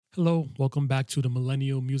Hello, welcome back to the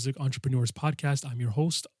Millennial Music Entrepreneurs Podcast. I'm your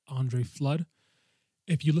host, Andre Flood.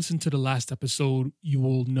 If you listened to the last episode, you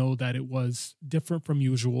will know that it was different from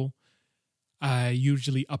usual. I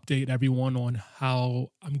usually update everyone on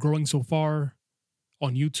how I'm growing so far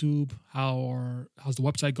on YouTube, how's the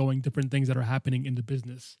website going, different things that are happening in the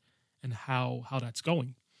business, and how that's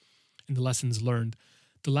going, and the lessons learned.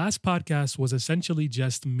 The last podcast was essentially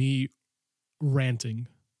just me ranting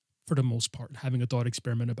for the most part, having a thought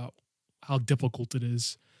experiment about how difficult it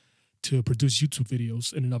is to produce YouTube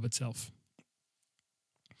videos in and of itself.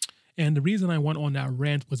 And the reason I went on that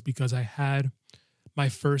rant was because I had my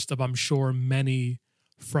first of, I'm sure, many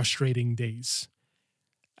frustrating days.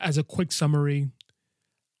 As a quick summary,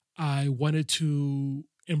 I wanted to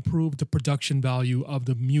improve the production value of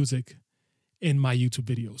the music in my YouTube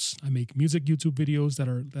videos. I make music YouTube videos that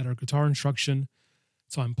are guitar instruction.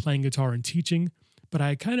 So I'm playing guitar and teaching, but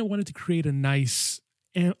I kind of wanted to create a nice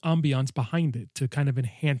ambiance behind it to kind of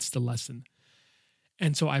enhance the lesson.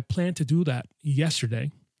 And so I planned to do that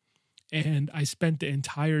yesterday. And I spent the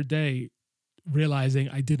entire day realizing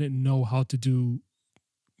I didn't know how to do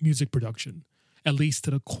music production, at least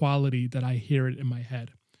to the quality that I hear it in my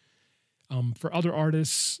head. For other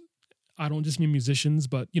artists, I don't just mean musicians,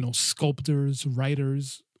 but, sculptors,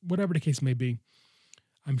 writers, whatever the case may be.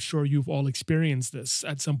 I'm sure you've all experienced this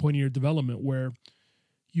at some point in your development where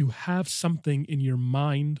you have something in your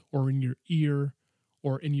mind or in your ear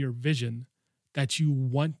or in your vision that you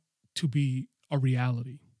want to be a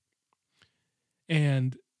reality.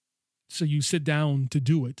 And so you sit down to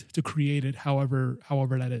do it, to create it, however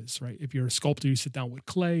that is, right? If you're a sculptor, you sit down with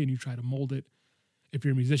clay and you try to mold it. If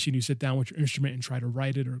you're a musician, you sit down with your instrument and try to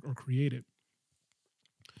write it or create it.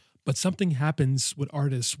 But something happens with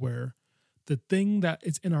artists where the thing that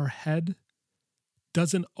is in our head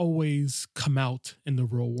doesn't always come out in the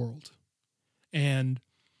real world. And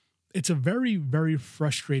it's a very, very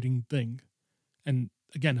frustrating thing. And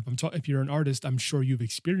again, if you're an artist, I'm sure you've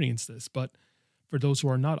experienced this, but for those who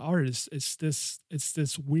are not artists, it's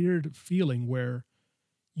this weird feeling where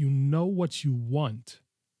you know what you want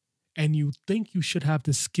and you think you should have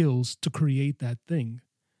the skills to create that thing.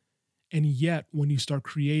 And yet when you start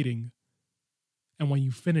creating and when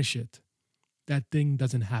you finish it, that thing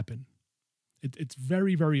doesn't happen. It's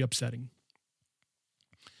very, very upsetting.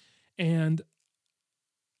 And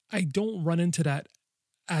I don't run into that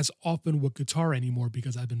as often with guitar anymore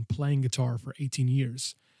because I've been playing guitar for 18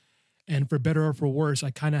 years. And for better or for worse,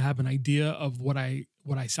 I kind of have an idea of what I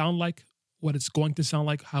sound like, what it's going to sound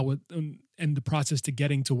like, how it, and the process to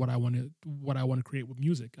getting to what I want to create with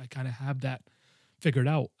music. I kind of have that figured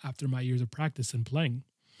out after my years of practice and playing.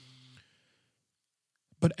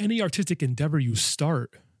 But any artistic endeavor you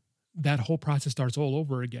start, that whole process starts all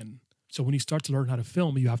over again. So when you start to learn how to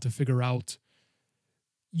film, you have to figure out,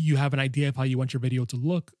 you have an idea of how you want your video to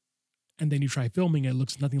look, and then you try filming, it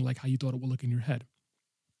looks nothing like how you thought it would look in your head.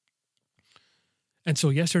 And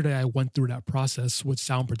so yesterday I went through that process with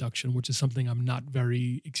sound production, which is something I'm not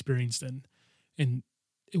very experienced in. And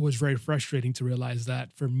it was very frustrating to realize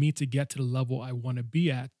that for me to get to the level I want to be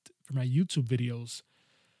at for my YouTube videos,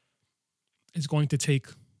 it's going to take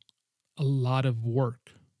a lot of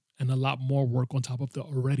work and a lot more work on top of the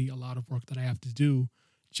already a lot of work that I have to do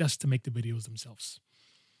just to make the videos themselves.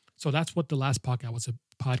 So that's what the last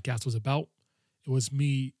podcast was about. It was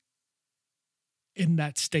me in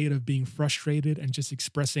that state of being frustrated and just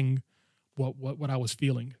expressing what I was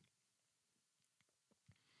feeling.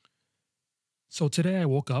 So today I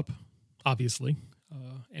woke up, obviously,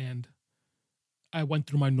 and I went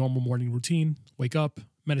through my normal morning routine, wake up,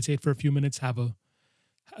 meditate for a few minutes,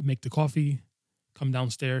 make the coffee, come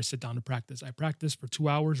downstairs, sit down to practice. I practice for 2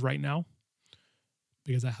 hours right now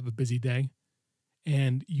because I have a busy day.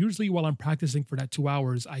 And usually while I'm practicing for that 2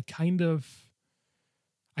 hours, I kind of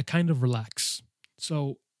relax.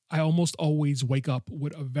 So I almost always wake up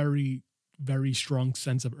with a very, very strong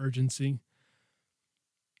sense of urgency.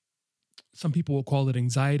 Some people will call it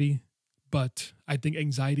anxiety, but I think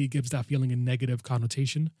anxiety gives that feeling a negative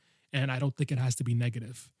connotation, and I don't think it has to be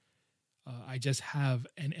negative. I just have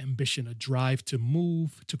an ambition, a drive to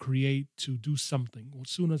move, to create, to do something as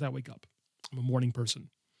soon as I wake up. I'm a morning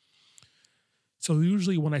person. So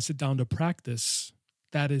usually when I sit down to practice,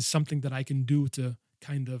 that is something that I can do to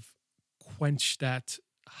kind of quench that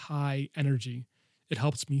high energy. It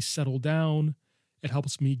helps me settle down. It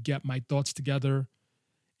helps me get my thoughts together.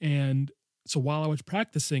 And so while I was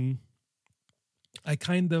practicing, I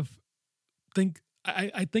kind of think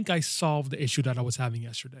I solved the issue that I was having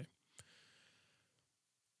yesterday.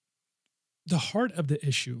 The heart of the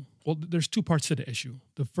issue, well, there's two parts to the issue.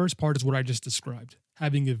 The first part is what I just described,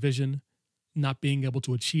 having a vision not being able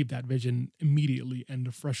to achieve that vision immediately and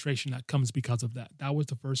the frustration that comes because of that. That was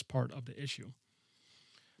the first part of the issue.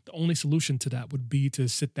 The only solution to that would be to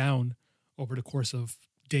sit down over the course of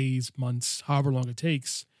days, months, however long it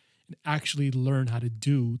takes, and actually learn how to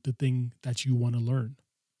do the thing that you want to learn.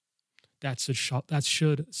 That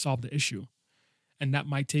should solve the issue. And that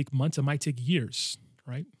might take months, it might take years,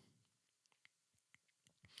 right?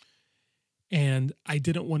 And I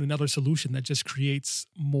didn't want another solution that just creates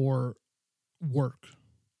more work.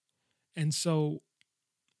 And so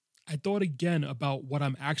I thought again about what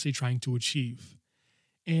I'm actually trying to achieve.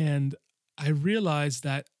 And I realized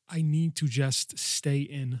that I need to just stay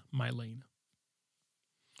in my lane.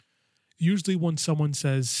 Usually when someone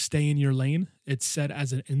says stay in your lane, it's said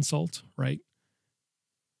as an insult, right?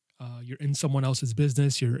 You're in someone else's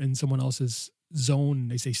business, you're in someone else's zone.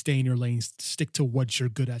 They say stay in your lane, stick to what you're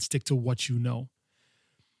good at, stick to what you know.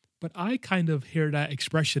 But I kind of hear that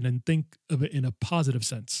expression and think of it in a positive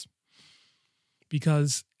sense.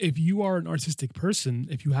 Because if you are an artistic person,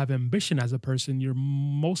 if you have ambition as a person, you're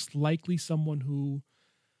most likely someone who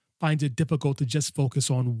finds it difficult to just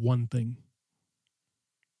focus on one thing.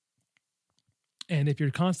 And if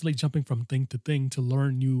you're constantly jumping from thing to thing to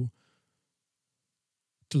learn new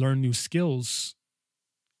skills,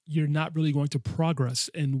 you're not really going to progress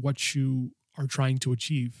in what you are trying to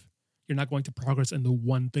achieve. You're not going to progress in the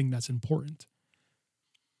one thing that's important.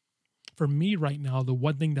 For me right now, the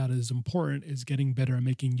one thing that is important is getting better at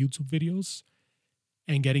making YouTube videos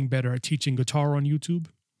and getting better at teaching guitar on YouTube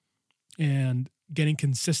and getting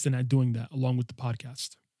consistent at doing that along with the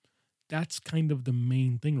podcast. That's kind of the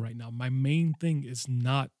main thing right now. My main thing is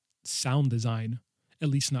not sound design, at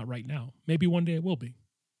least not right now. Maybe one day it will be.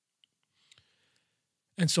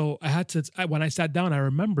 And so when I sat down, I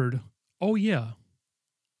remembered, oh yeah,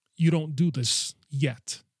 you don't do this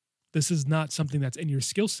yet. This is not something that's in your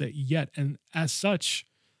skill set yet. And as such,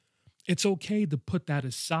 it's okay to put that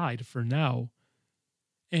aside for now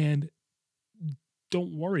and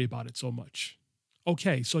don't worry about it so much.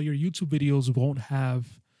 Okay, so your YouTube videos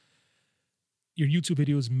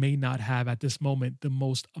may not have at this moment the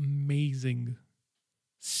most amazing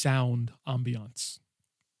sound ambiance.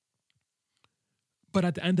 But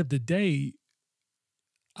at the end of the day,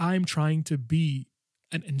 I'm trying to be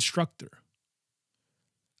an instructor.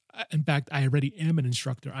 In fact, I already am an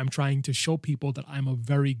instructor. I'm trying to show people that I'm a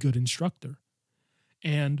very good instructor.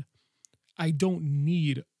 And I don't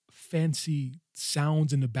need fancy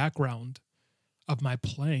sounds in the background of my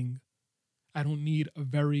playing. I don't need a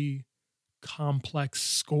very complex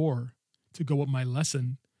score to go with my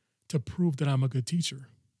lesson to prove that I'm a good teacher.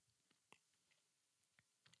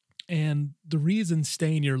 And the reason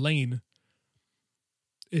stay in your lane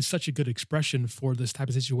is such a good expression for this type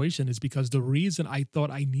of situation is because the reason I thought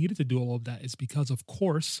I needed to do all of that is because, of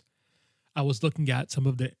course, I was looking at some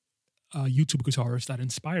of the YouTube guitarists that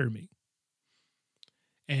inspire me.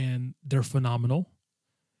 And they're phenomenal.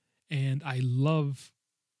 And I love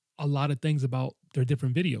a lot of things about their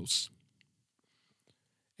different videos.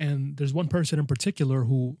 And there's one person in particular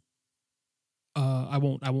who I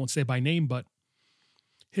won't say by name, but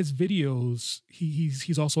his videos,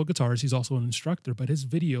 he's also a guitarist, he's also an instructor, but his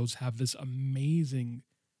videos have this amazing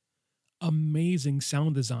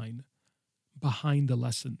sound design behind the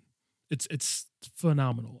lesson. It's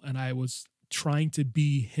phenomenal. And I was trying to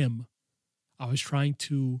be him. I was trying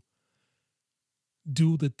to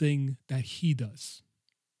do the thing that he does.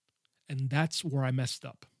 And that's where I messed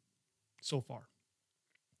up so far.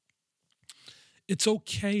 It's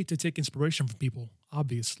okay to take inspiration from people,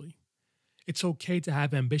 obviously. It's okay to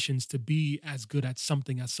have ambitions to be as good at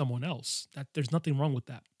something as someone else. That there's nothing wrong with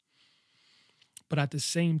that. But at the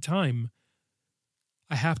same time,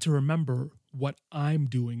 I have to remember what I'm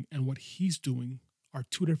doing and what he's doing are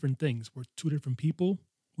two different things. We're two different people.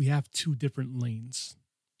 We have two different lanes.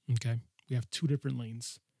 Okay? We have two different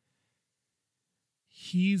lanes.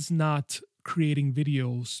 He's not creating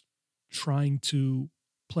videos trying to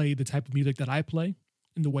play the type of music that I play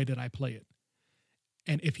in the way that I play it.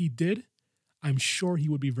 And if he did, I'm sure he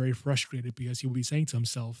would be very frustrated because he would be saying to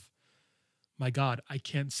himself, my God, I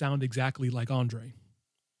can't sound exactly like Andre.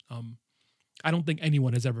 I don't think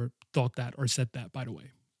anyone has ever thought that or said that, by the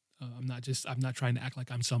way. I'm not trying to act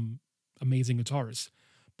like I'm some amazing guitarist.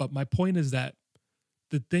 But my point is that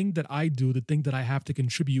the thing that I do, the thing that I have to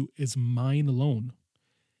contribute is mine alone.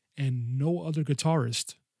 And no other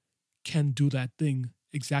guitarist can do that thing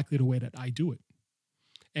exactly the way that I do it.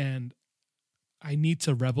 And I need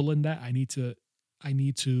to revel in that. I need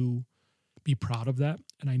to be proud of that.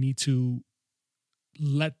 And I need to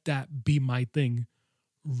let that be my thing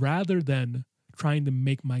rather than trying to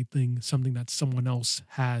make my thing something that someone else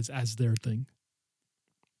has as their thing.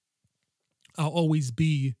 I'll always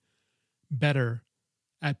be better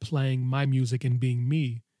at playing my music and being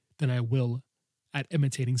me than I will at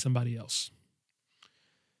imitating somebody else.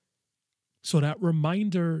 So that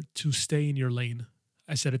reminder to stay in your lane,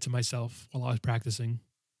 I said it to myself while I was practicing.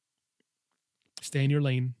 Stay in your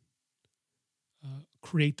lane.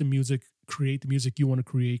 Create the music you want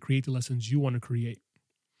to create the lessons you want to create.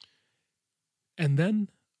 And then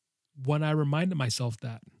when I reminded myself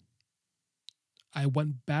that, I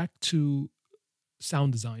went back to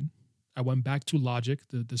sound design. I went back to Logic,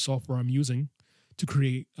 the software I'm using to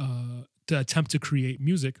create, to attempt to create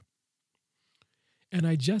music. And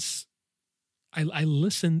I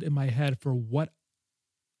listened in my head for what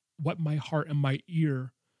my heart and my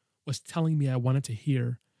ear was telling me I wanted to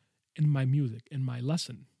hear in my music, in my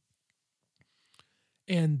lesson.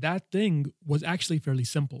 And that thing was actually fairly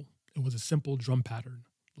simple. It was a simple drum pattern,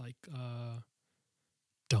 like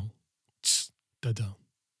dun, tss, da dun,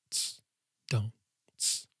 tss, dun,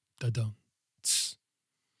 tss, da dun, tss.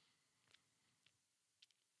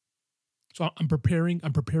 So I'm preparing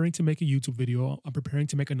to make a YouTube video. I'm preparing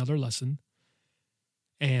to make another lesson.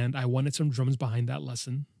 And I wanted some drums behind that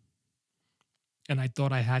lesson. And I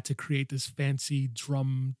thought I had to create this fancy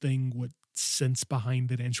drum thing with synths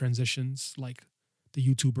behind it and transitions, like the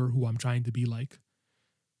YouTuber who I'm trying to be like.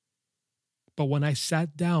 But when I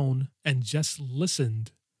sat down and just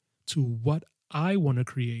listened to what I want to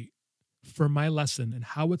create for my lesson and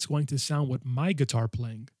how it's going to sound with my guitar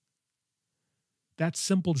playing, that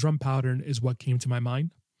simple drum pattern is what came to my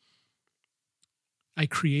mind. I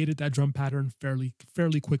created that drum pattern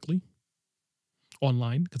fairly quickly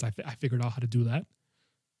online because I figured out how to do that.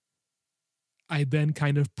 I then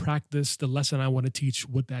kind of practiced the lesson I want to teach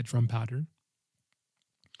with that drum pattern.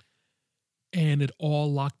 And it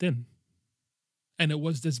all locked in. And it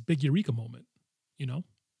was this big eureka moment, you know?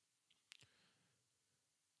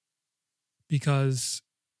 Because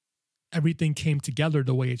everything came together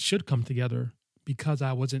the way it should come together because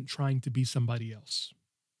I wasn't trying to be somebody else.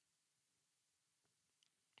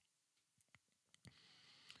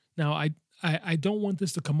 Now, I don't want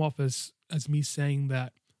this to come off as me saying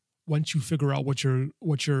that once you figure out what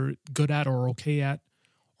you're good at or okay at,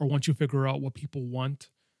 or once you figure out what people want,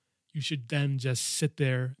 you should then just sit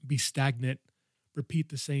there, be stagnant, repeat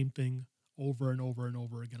the same thing over and over and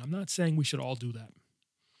over again. I'm not saying we should all do that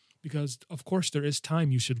because, of course, there is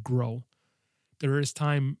time you should grow. There is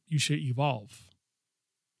time you should evolve.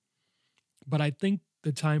 But I think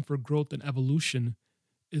the time for growth and evolution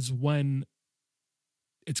is when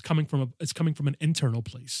it's coming from an internal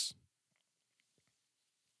place.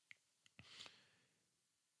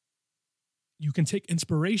 You can take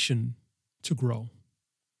inspiration to grow,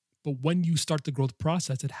 but when you start the growth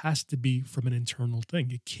process, it has to be from an internal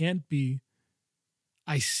thing. It can't be,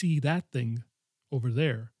 I see that thing over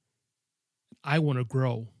there, I want to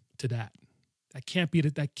grow to that. That can't be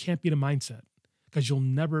the mindset, because you'll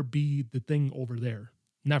never be the thing over there.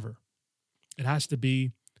 Never. It has to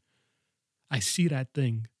be, I see that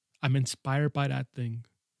thing. I'm inspired by that thing.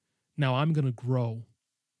 Now I'm going to grow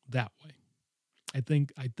that way. I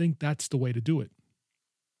think that's the way to do it.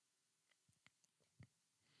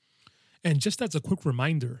 And just as a quick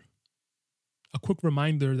reminder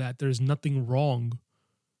that there's nothing wrong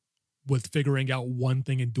with figuring out one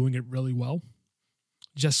thing and doing it really well.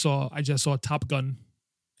 I just saw Top Gun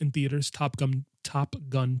in theaters, Top Gun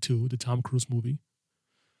 2, the Tom Cruise movie.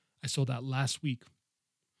 I saw that last week.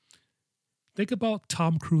 Think about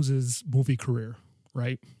Tom Cruise's movie career,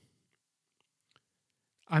 right?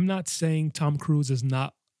 I'm not saying Tom Cruise is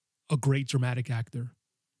not a great dramatic actor.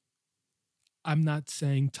 I'm not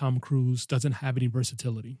saying Tom Cruise doesn't have any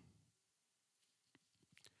versatility.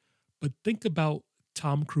 But think about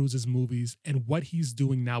Tom Cruise's movies and what he's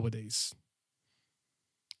doing nowadays.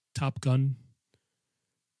 Top Gun,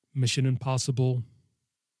 Mission Impossible,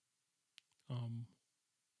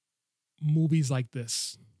 movies like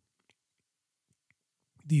this.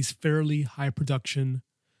 These fairly high production,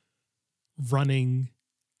 running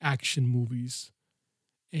action movies.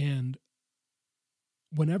 And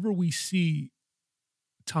whenever we see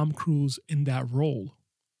Tom Cruise in that role,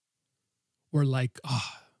 we're like,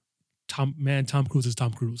 Tom Cruise is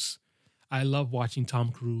Tom Cruise. I love watching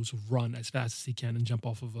Tom Cruise run as fast as he can and jump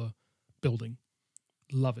off of a building.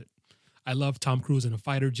 Love it. I love Tom Cruise in a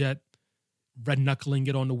fighter jet, red knuckling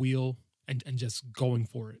it on the wheel and just going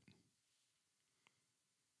for it.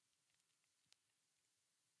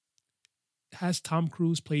 Has Tom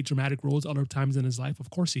Cruise played dramatic roles other times in his life? Of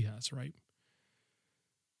course he has, right?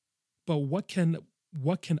 But what can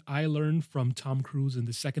what can I learn from Tom Cruise in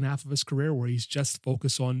the second half of his career where he's just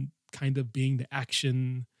focused on kind of being the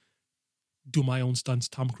action, do my own stunts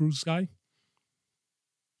Tom Cruise guy?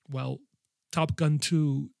 Well, Top Gun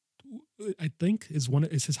 2, I think, is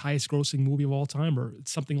his highest grossing movie of all time, or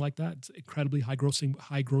something like that. It's incredibly high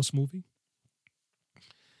gross movie.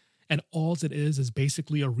 And all it is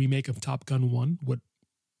basically a remake of Top Gun 1 with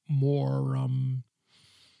more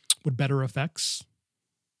with better effects.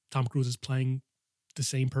 Tom Cruise is playing the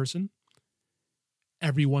same person.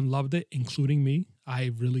 Everyone loved it, including me.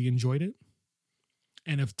 I really enjoyed it.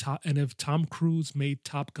 And if Tom Cruise made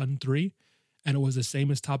Top Gun 3 and it was the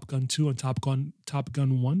same as Top Gun 2 and Top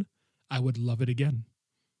Gun 1, I would love it again.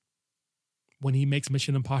 When he makes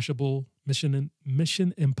Mission Impossible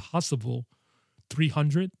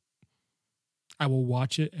 300, I will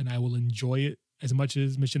watch it and I will enjoy it as much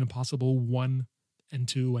as Mission Impossible 1 and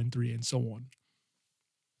 2 and 3 and so on.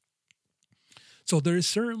 So there is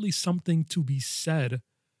certainly something to be said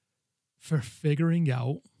for figuring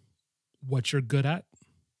out what you're good at,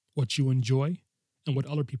 what you enjoy, and what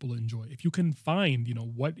other people enjoy. If you can find,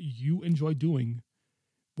 what you enjoy doing,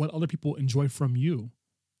 what other people enjoy from you,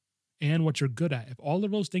 and what you're good at, if all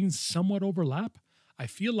of those things somewhat overlap, I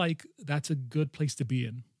feel like that's a good place to be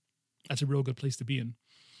in. That's a real good place to be in.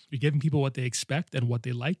 You're giving people what they expect and what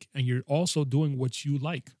they like, and you're also doing what you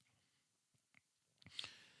like.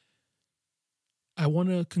 I want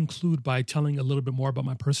to conclude by telling a little bit more about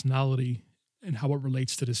my personality and how it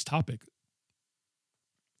relates to this topic.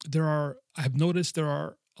 I have noticed there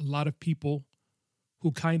are a lot of people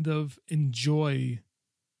who kind of enjoy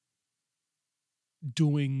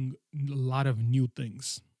doing a lot of new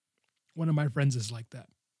things. One of my friends is like that.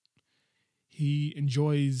 He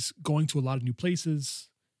enjoys going to a lot of new places,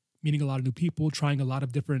 meeting a lot of new people, trying a lot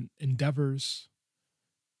of different endeavors.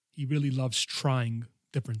 He really loves trying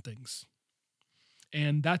different things.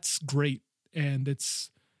 And that's great. And it's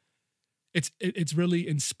really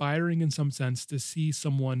inspiring in some sense to see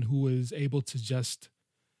someone who is able to just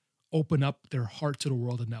open up their heart to the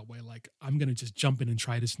world in that way. Like, I'm going to just jump in and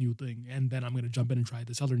try this new thing. And then I'm going to jump in and try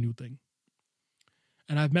this other new thing.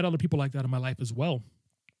 And I've met other people like that in my life as well.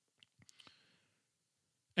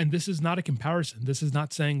 And this is not a comparison. This is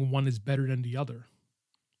not saying one is better than the other.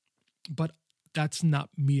 But that's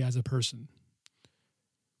not me as a person.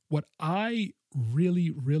 What I really,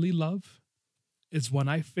 really love is when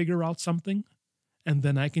I figure out something and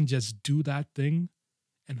then I can just do that thing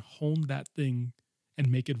and hone that thing and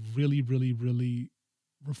make it really, really, really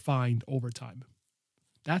refined over time.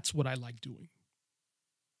 That's what I like doing.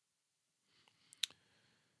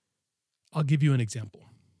 I'll give you an example.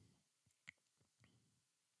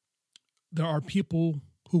 There are people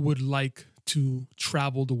who would like to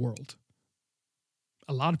travel the world.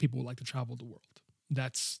 A lot of people would like to travel the world.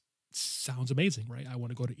 That sounds amazing, right? I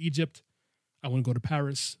want to go to Egypt. I want to go to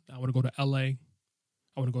Paris. I want to go to LA. I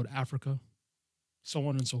want to go to Africa, so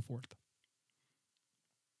on and so forth.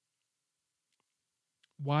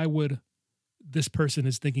 Why would this person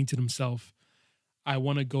is thinking to themselves, I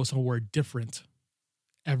want to go somewhere different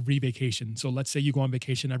every vacation. So let's say you go on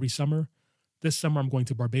vacation every summer. This summer, I'm going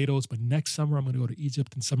to Barbados, but next summer, I'm going to go to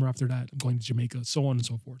Egypt, and summer after that, I'm going to Jamaica, so on and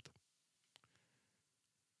so forth.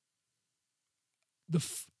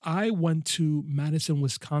 I went to Madison,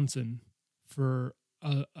 Wisconsin for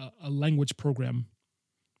a language program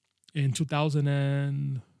in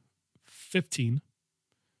 2015.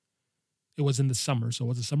 It was in the summer, so it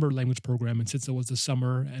was a summer language program, and since it was the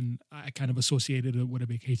summer, and I kind of associated it with a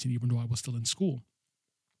vacation, even though I was still in school.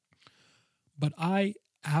 But I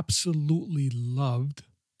absolutely loved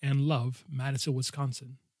and love Madison,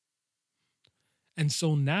 Wisconsin. And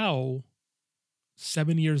so now,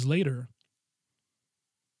 7 years later,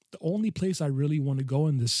 the only place I really want to go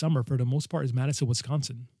in this summer, for the most part, is Madison,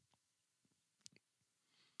 Wisconsin.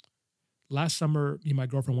 Last summer, me and my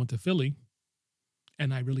girlfriend went to Philly,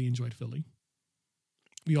 and I really enjoyed Philly.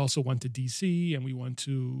 We also went to DC, and we went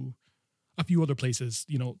to a few other places.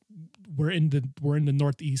 We're in the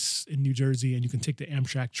Northeast in New Jersey, and you can take the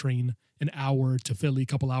Amtrak train an hour to Philly, a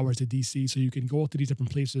couple hours to DC, so you can go to these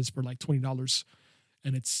different places for like $20,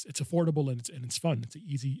 and it's affordable and it's fun. It's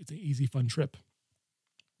an easy fun trip.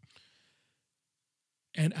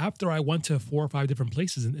 And after I went to 4 or 5 different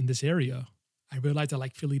places in this area, I realized I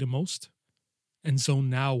like Philly the most. And so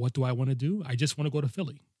now what do I want to do? I just want to go to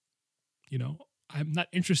Philly. I'm not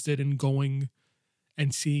interested in going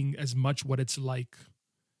and seeing as much what it's like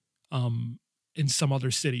in some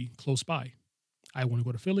other city close by. I want to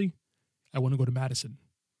go to Philly. I want to go to Madison.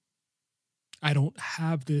 I don't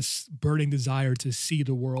have this burning desire to see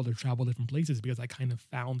the world or travel different places because I kind of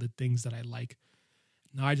found the things that I like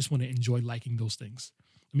Now I just want to enjoy liking those things.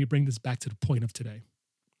 Let me bring this back to the point of today.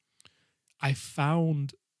 I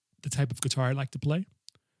found the type of guitar I like to play.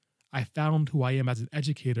 I found who I am as an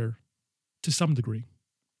educator to some degree.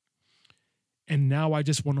 And now I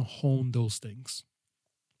just want to hone those things.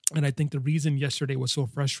 And I think the reason yesterday was so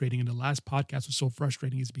frustrating and the last podcast was so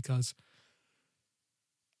frustrating is because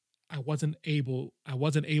I wasn't able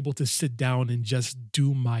to sit down and just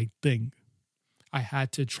do my thing. I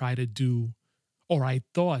had to try to do, or I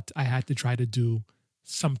thought I had to try to do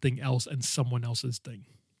something else and someone else's thing.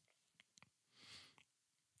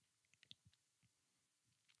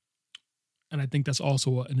 And I think that's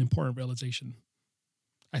also an important realization.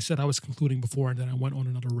 I said I was concluding before and then I went on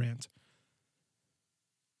another rant.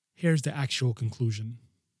 Here's the actual conclusion.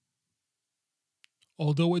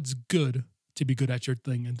 Although it's good to be good at your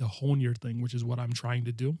thing and to hone your thing, which is what I'm trying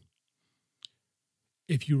to do,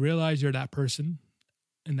 if you realize you're that person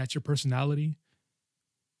and that's your personality,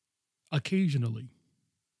 occasionally,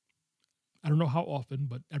 I don't know how often,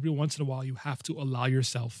 but every once in a while, you have to allow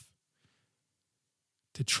yourself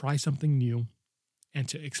to try something new and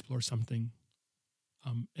to explore something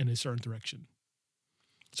in a certain direction.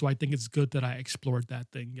 So I think it's good that I explored that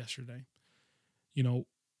thing yesterday. You know,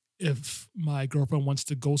 if my girlfriend wants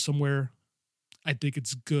to go somewhere, I think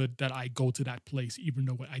it's good that I go to that place, even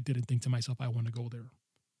though I didn't think to myself I want to go there.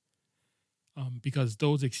 Because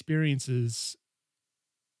those experiences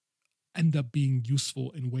end up being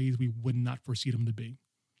useful in ways we would not foresee them to be.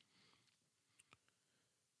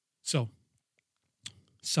 So,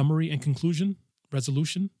 summary and conclusion,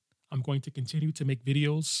 resolution. I'm going to continue to make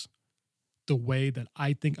videos the way that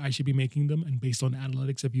I think I should be making them and based on the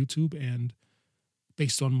analytics of YouTube and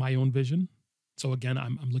based on my own vision. So again,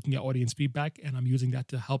 I'm looking at audience feedback and I'm using that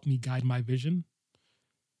to help me guide my vision.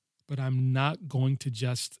 But I'm not going to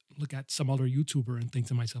just look at some other YouTuber and think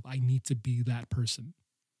to myself, I need to be that person.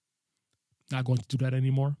 Not going to do that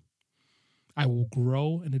anymore. I will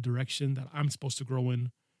grow in the direction that I'm supposed to grow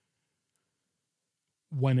in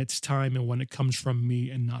when it's time and when it comes from me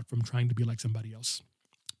and not from trying to be like somebody else.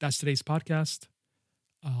 That's today's podcast.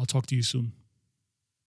 I'll talk to you soon.